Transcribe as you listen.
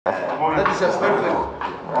That is just perfect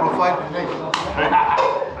profile to make. Hey.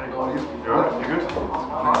 How are you? You alright? You good? You good?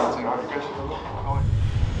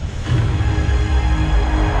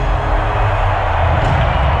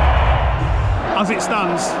 As it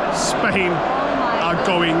stands, Spain are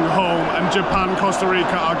going home and Japan, Costa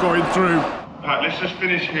Rica are going through. Alright, let's just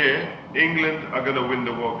finish here. England are going to win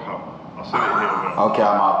the World Cup. I'll say it here. Okay,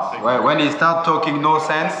 I'm out. When he start talking no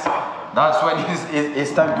sense, that's when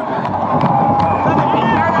it's time to go.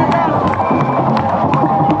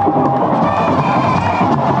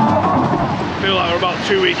 Feel like we're about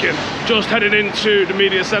 2 weeks in. Just headed into the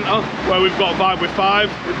media centre where we've got Vibe with 5.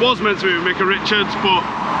 It was meant to be with Micah Richards, but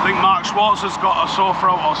I think Mark Schwartz has got a sore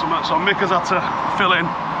throat or something, so Mick has had to fill in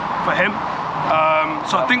for him.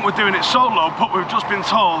 So I think we're doing it solo, but we've just been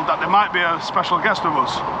told that there might be a special guest with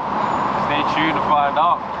us. Stay tuned to find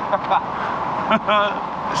out.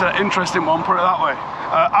 It's an interesting one, put it that way.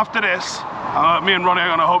 After this, me and Ronnie are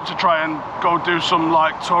going to hope to try and go do some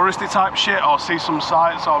like touristy type shit, or see some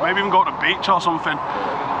sights, or maybe even go to the beach or something.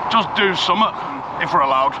 Just do something, if we're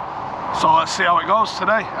allowed. So let's see how it goes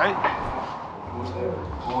today, eh?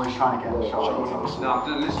 Always trying to get the shot. No, I'm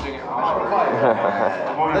just listening.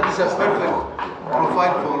 That is just perfect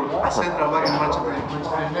profile for a central back in Manchester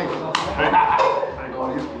United. Hey. How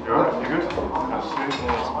are you? You alright? You good? You good?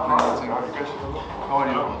 How are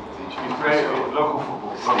you? You play local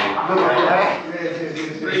football.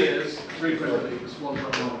 Yes. 3 years, 3 Premier Leagues, 1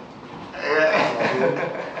 Premier League.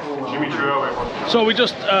 Jimmy Trio. So we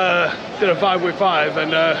just did a Vibe with 5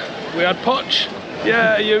 and we had Poch.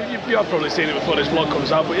 Yeah, you have probably seen it before this vlog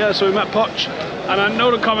comes out, but yeah, so we met Poch. And I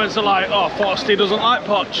know the comments are like, oh, Forsty doesn't like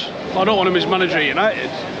Poch. I don't want him as manager at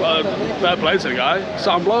United. Well, fair play to the guy,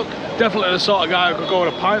 sound bloke. Definitely the sort of guy I could go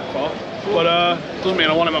with a pint for, but doesn't mean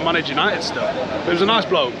I want him to manage United still. But he was a nice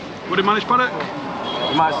bloke. Would he manage Paddock?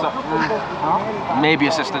 You might start. Maybe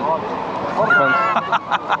assistant.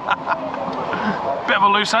 Bit of a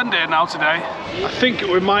loose end here now today. I think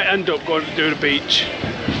we might end up going to do the beach.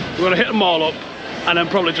 We're going to hit them all up and then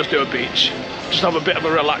probably just do a beach. Just have a bit of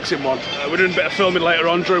a relaxing one. We're doing a bit of filming later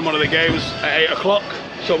on during one of the games at 8 o'clock.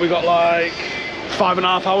 So we got like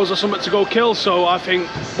 5.5 hours or something to go kill. So I think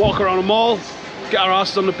walk around the mall, get our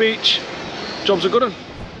asses on the beach. Job's a good one.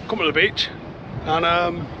 Come to the beach. And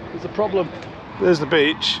there's the problem. There's the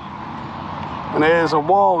beach. And here's a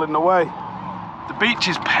wall in the way. The beach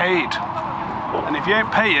is paid. And if you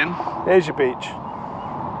ain't paying, here's your beach.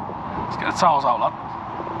 Let's get the towels out, lad.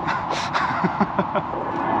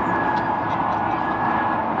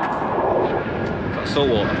 That's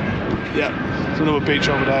saltwater. Yeah, there's another beach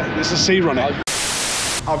over there. There's a sea running.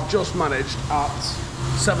 I've just managed at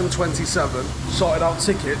 7:27 sorted out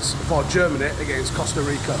tickets for Germany against Costa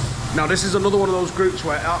Rica. Now this is another one of those groups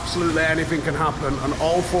where absolutely anything can happen and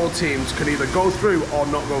all 4 teams can either go through or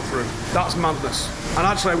not go through. That's madness. And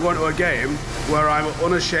actually I'm going to a game where I'm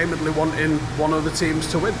unashamedly wanting one of the teams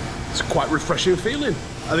to win. It's quite a refreshing feeling.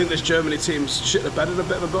 I think this Germany team's shit the bed in a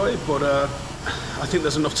bit of a way, but I think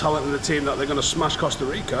there's enough talent in the team that they're going to smash Costa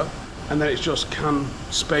Rica, and then it's just, can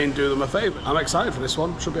Spain do them a favour? I'm excited for this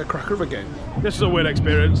one. Should be a cracker of a game. This is a weird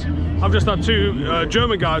experience. I've just had 2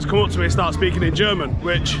 German guys come up to me and start speaking in German,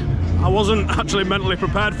 which I wasn't actually mentally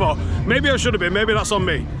prepared for. Maybe I should have been, maybe that's on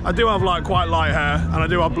me. I do have like quite light hair and I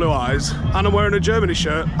do have blue eyes, and I'm wearing a Germany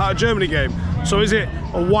shirt at a Germany game. So is it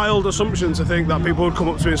a wild assumption to think that people would come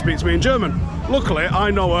up to me and speak to me in German? Luckily,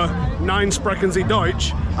 I know a 9 Sprechen Sie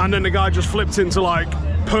Deutsch, and then the guy just flipped into like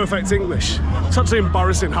perfect English. It's actually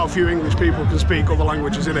embarrassing how few English people can speak other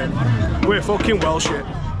languages, isn't it? We're fucking well shit.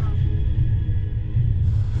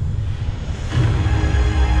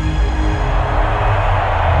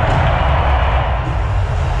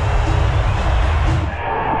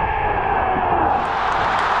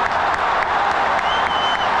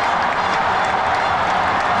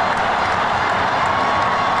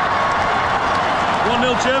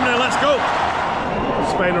 1-0 Germany, let's go!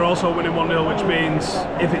 Spain are also winning 1-0, which means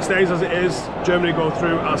if it stays as it is, Germany go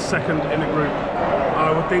through as second in the group.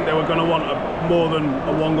 I would think they were going to want more than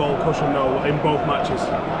a 1-goal cushion though in both matches.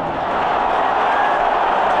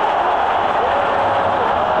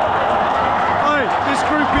 Hey, this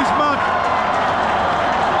group is mad.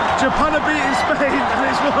 Japan are beating Spain and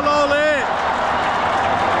it's 1-0 here.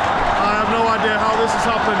 I have no idea how this has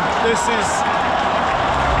happened.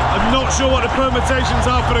 I'm not sure what the permutations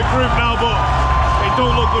are for the group now, but it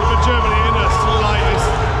don't look good for Germany in the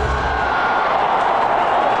slightest.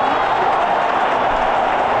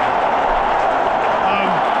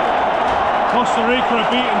 Costa Rica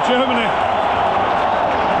are beating Germany.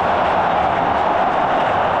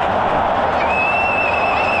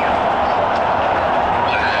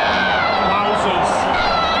 Wowzers.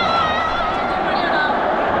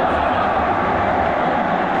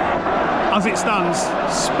 as it stands,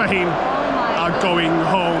 Spain are going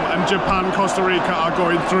home and Japan, Costa Rica are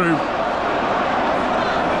going through.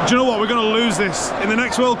 Do you know what? We're going to lose this. In the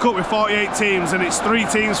next World Cup with 48 teams and it's 3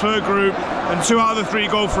 teams per group and 2 out of the 3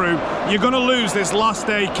 go through, you're going to lose this last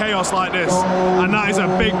day chaos like this. And that is a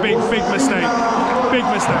big, big, big mistake. Big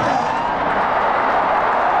mistake.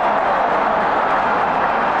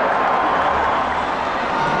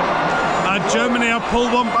 And Germany have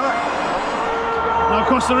pulled one back. Now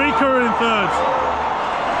Costa Rica are in 3rd.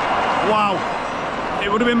 Wow. It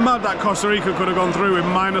would have been mad that Costa Rica could have gone through with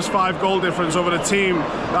 -5 goal difference over the team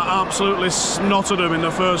that absolutely snotted them in the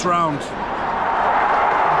first round.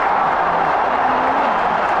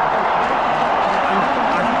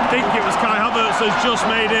 I think it was Kai Havertz has just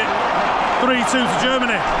made it 3-2 to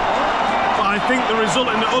Germany. But I think the result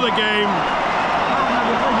in the other game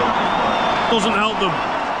doesn't help them.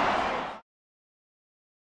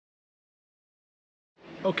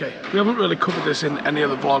 Okay, we haven't really covered this in any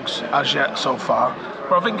of the vlogs as yet so far,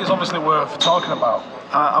 but I think it's obviously worth talking about.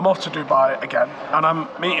 I'm off to Dubai again, and I'm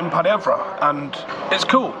meeting Patrice Evra, and it's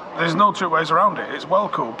cool. There's no 2 ways around it. It's well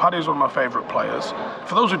cool. Paddy's one of my favourite players.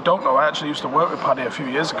 For those who don't know, I actually used to work with Paddy a few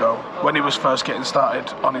years ago when he was first getting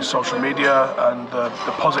started on his social media and the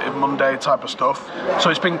Positive Monday type of stuff.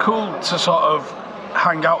 So it's been cool to sort of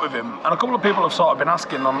hang out with him, and a couple of people have sort of been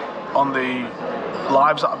asking on the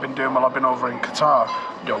lives that I've been doing while I've been over in Qatar,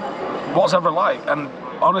 you know, what's Evra like? And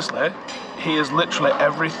honestly, he is literally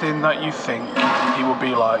everything that you think he will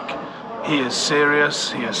be like. He is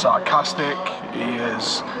serious, he is sarcastic, he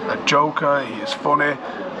is a joker, he is funny,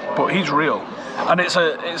 but he's real. And it's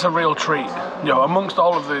a real treat. You know, amongst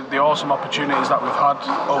all of the awesome opportunities that we've had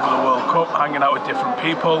over the World Cup, hanging out with different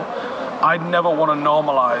people, I'd never want to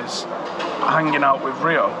normalise hanging out with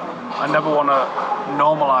Rio. I never want to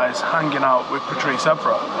normalise hanging out with Patrice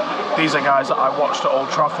Evra. These are guys that I watched at Old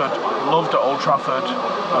Trafford, loved at Old Trafford,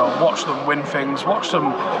 watched them win things, watched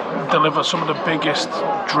them deliver some of the biggest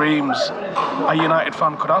dreams a United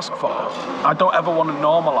fan could ask for. I don't ever want to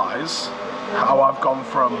normalise how I've gone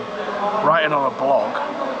from writing on a blog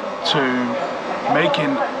to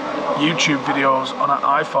making YouTube videos on an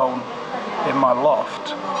iPhone in my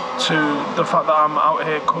loft to the fact that I'm out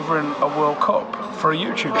here covering a World Cup for a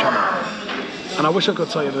YouTube channel. And I wish I could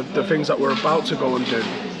tell you the things that we're about to go and do,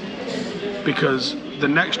 because the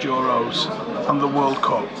next Euros and the World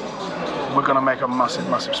Cup, we're going to make a massive,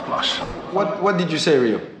 massive splash. What did you say,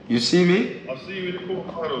 Rio? You see me? I'll see you in the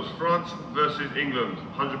quarterfinals. France versus England,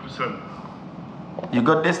 100%. You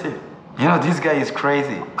got this thing? You know, this guy is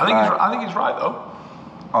crazy. I think he's right though.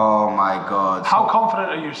 Oh my God. How confident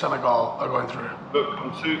are you Senegal are going through? Look,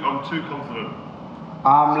 I'm too confident.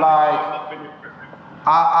 I'm like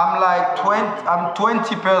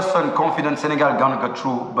 20% confident Senegal gonna go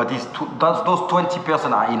through, but those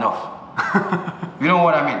 20% are enough. You know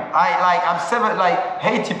what I mean? I'm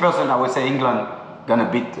 80% I would say England gonna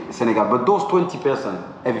beat Senegal, but those 20%,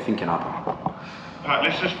 everything can happen. Alright,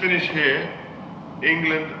 let's just finish here.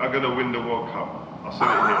 England are gonna win the World Cup. I'll say it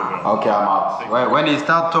here. Okay, I'm out. When he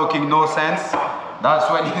start talking no sense, that's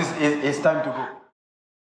when it's time to go.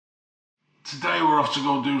 Today we're off to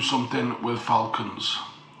go do something with falcons.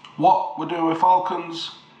 What we're doing with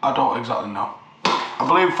falcons, I don't exactly know. I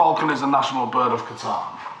believe falcon is the national bird of Qatar.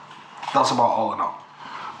 That's about all I know.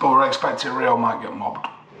 But we're expecting Rio might get mobbed.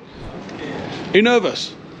 Are you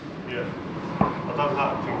nervous? Yeah. I don't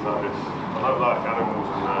like things like this. I don't like animals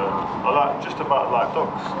and I like just about like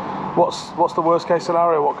dogs. What's the worst case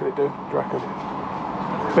scenario? What could it do you reckon?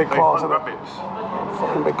 Big claws, isn't it? Rabbits.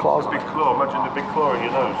 Fucking big claws. Big claw, imagine the big claw in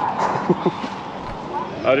your nose.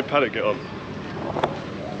 How did Paddock get on?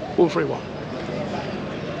 1-3-1.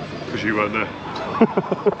 Because you weren't there.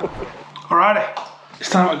 Alrighty, it's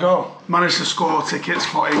time to go. Managed to score tickets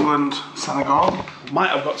for England, Senegal.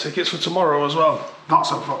 Might have got tickets for tomorrow as well.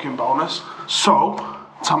 That's a fucking bonus. So,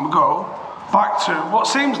 time to go back to what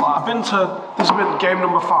seems like this has been game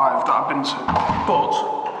number 5 that I've been to. But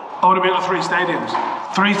I've only been to 3 stadiums.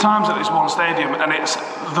 3 times at this one stadium, and it's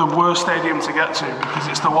the worst stadium to get to because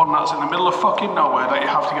it's the one that's in the middle of fucking nowhere that you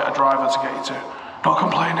have to get a driver to get you to. Not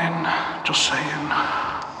complaining, just saying.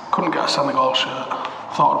 Couldn't get a Senegal shirt.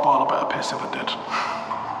 Thought I'd boil a bit of piss if I did.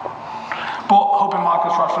 But hoping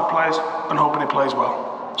Marcus Rashford plays and hoping he plays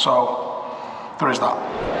well. So there is that.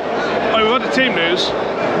 Oh, we've had the team news.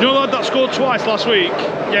 You know the lad that scored twice last week?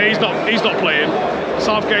 Yeah, he's not playing.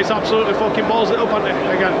 Southgate's absolutely fucking balls it up, hasn't he?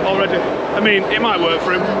 Again, already. I mean, it might work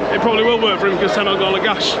for him. It probably will work for him because Senegal are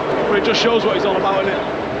gash. But it just shows what he's all about, isn't it?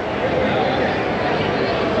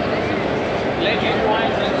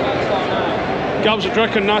 Gabs, what do you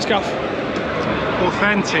reckon? Nice gaff.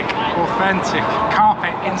 Authentic. Can't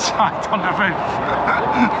carpet inside on the roof.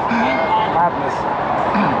 Madness.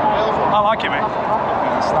 I like it, mate.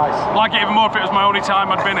 Yeah, it's nice. I'd like it even more if it was my only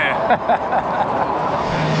time I'd been here.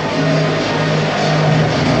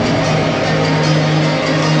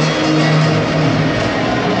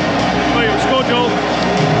 Wait, score, Joel.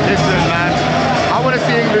 Listen, man, I want to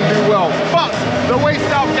see England do well, but the way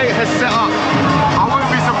Southgate has set up, I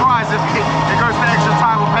wouldn't be surprised if it goes to extra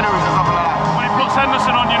time or penalties or something like that. When he puts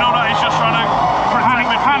Henderson on, you know that he's just trying to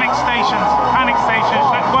panic stations,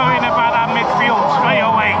 worrying about that midfield straight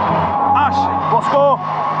away. Ash, What score? 3-1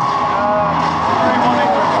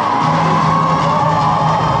 England.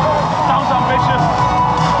 Sounds ambitious.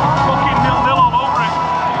 Fucking 0-0 all over it.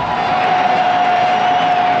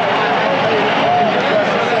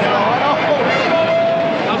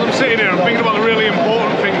 As I'm sitting here, I'm thinking about the really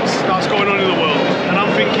important things that's going on in the world, and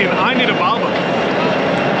I'm thinking, I need a barber.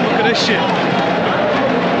 Look at this shit.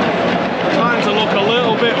 Trying to look a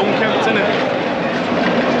little bit unkempt, innit?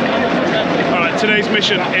 Alright, today's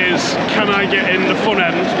mission is, can I get in the fun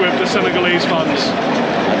end with the Senegalese fans?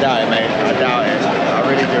 I doubt it, mate. I doubt it. I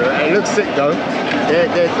really do. It looks sick though.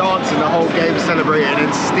 They're dancing the whole game, celebrating, and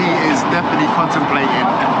Steve is definitely contemplating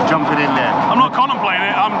jumping in there. I'm not contemplating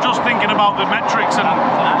it, I'm just thinking about the metrics and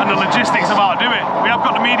the logistics of how to do it. We have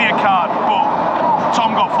got the media card, but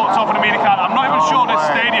Tom got foot off on the media card. I'm not even sure this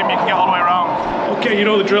stadium you can get all the way around. Okay, you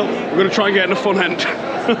know the drill. We're going to try and get in the fun end.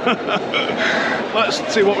 Let's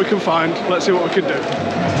see what we can find. Let's see what we can do.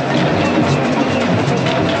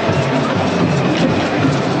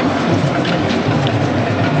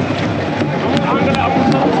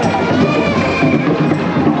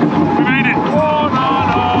 We made it. Oh, no.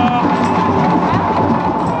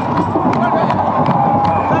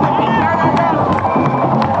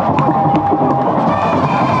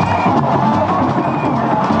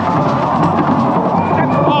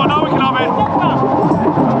 Oh, now we can have it.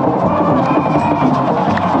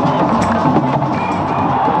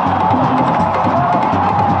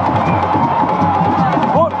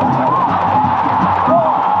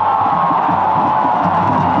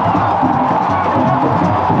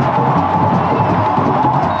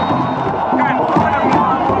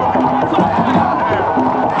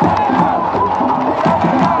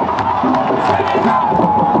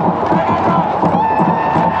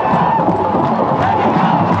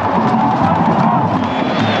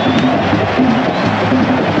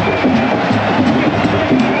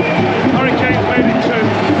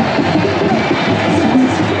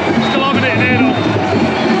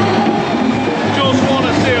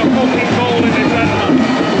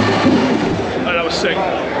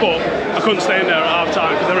 couldn't stay in there at half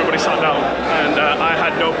time because everybody sat down, and I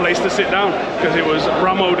had no place to sit down because it was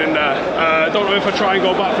rammed in there. I don't know if I try and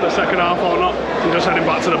go back for the second half or not. I'm just heading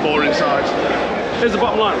back to the boring side. Here's the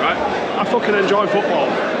bottom line, right? I fucking enjoy football,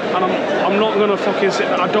 and I'm not gonna fucking sit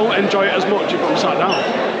there. I don't enjoy it as much if I'm sat down.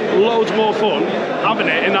 Loads more fun having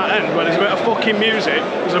it in that end where there's a bit of fucking music,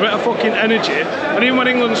 there's a bit of fucking energy, and even when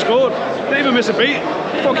England scored, they didn't even miss a beat.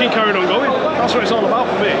 Fucking carried on going. That's what it's all about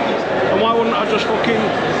for me. And why wouldn't I just fucking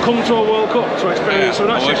come to a World Cup to experience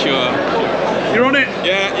some of that shit? You're on it?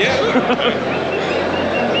 Yeah.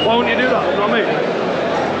 Why wouldn't you do that? You know what I mean?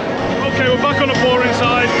 Okay, we're back on the boring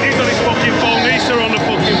side. He's on his fucking phone. Lisa on the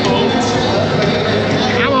fucking phone.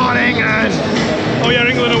 Come on, England! Oh yeah,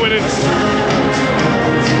 England are winning.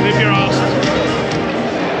 If you're asked.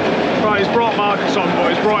 Right, he's brought Marcus on,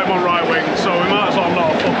 but he's brought him on right wing, so we might as well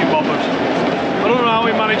not have fucking bothered. I don't know how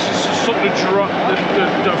he manages to suck the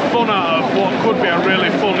fun out of what could be a really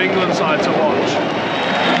fun England side to watch.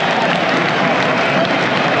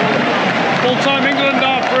 Full-time England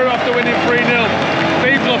are through after winning 3-0.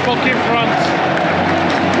 Vive la fucking France.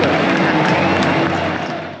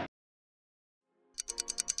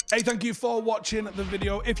 Hey, thank you for watching the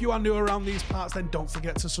video. If you are new around these parts, then don't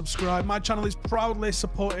forget to subscribe. My channel is proudly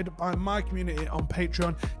supported by my community on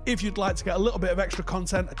Patreon. If you'd like to get a little bit of extra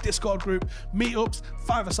content, a Discord group, meetups,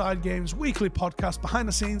 five-a-side games, weekly podcasts, behind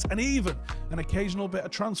the scenes, and even an occasional bit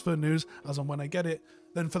of transfer news as and when I get it,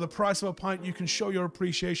 then for the price of a pint, you can show your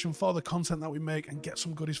appreciation for the content that we make and get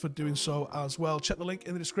some goodies for doing so as well. Check the link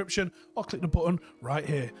in the description or click the button right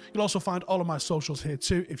here. You'll also find all of my socials here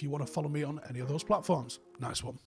too if you want to follow me on any of those platforms. Nice one.